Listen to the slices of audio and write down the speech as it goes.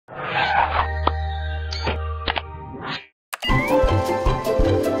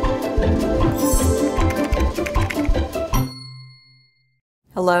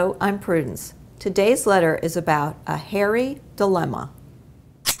Hello, I'm Prudence. Today's letter is about a hairy dilemma.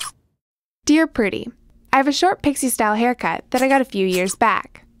 Dear Prudy, I have a short pixie-style haircut that I got a few years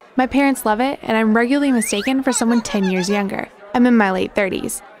back. My parents love it, and I'm regularly mistaken for someone 10 years younger. I'm in my late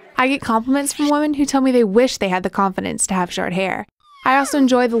 30s. I get compliments from women who tell me they wish they had the confidence to have short hair. I also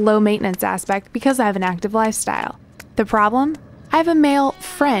enjoy the low-maintenance aspect because I have an active lifestyle. The problem? I have a male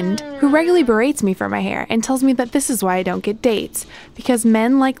friend who regularly berates me for my hair and tells me that this is why I don't get dates, because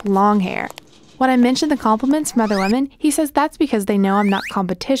men like long hair. When I mention the compliments from other women, he says that's because they know I'm not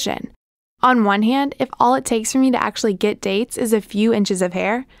competition. On one hand, if all it takes for me to actually get dates is a few inches of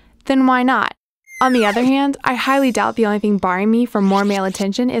hair, then why not? On the other hand, I highly doubt the only thing barring me from more male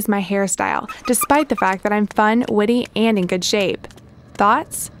attention is my hairstyle, despite the fact that I'm fun, witty, and in good shape.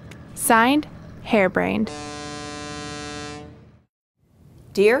 Thoughts? Signed, Hairbrained.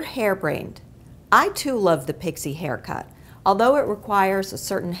 Dear Hairbrained, I too love the pixie haircut, although it requires a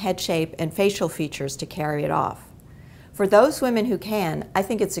certain head shape and facial features to carry it off. For those women who can, I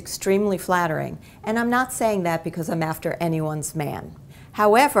think it's extremely flattering, and I'm not saying that because I'm after anyone's man.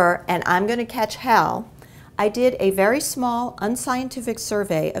 However, and I'm going to catch hell, I did a very small, unscientific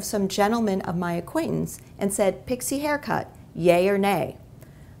survey of some gentlemen of my acquaintance and said, pixie haircut, yay or nay?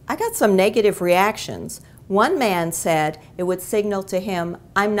 I got some negative reactions. One man said it would signal to him,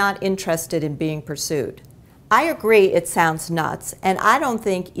 I'm not interested in being pursued. I agree it sounds nuts, and I don't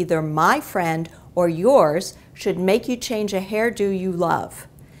think either my friend or yours should make you change a hairdo you love.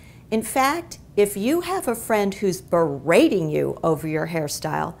 In fact, if you have a friend who's berating you over your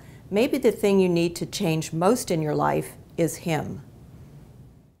hairstyle, maybe the thing you need to change most in your life is him.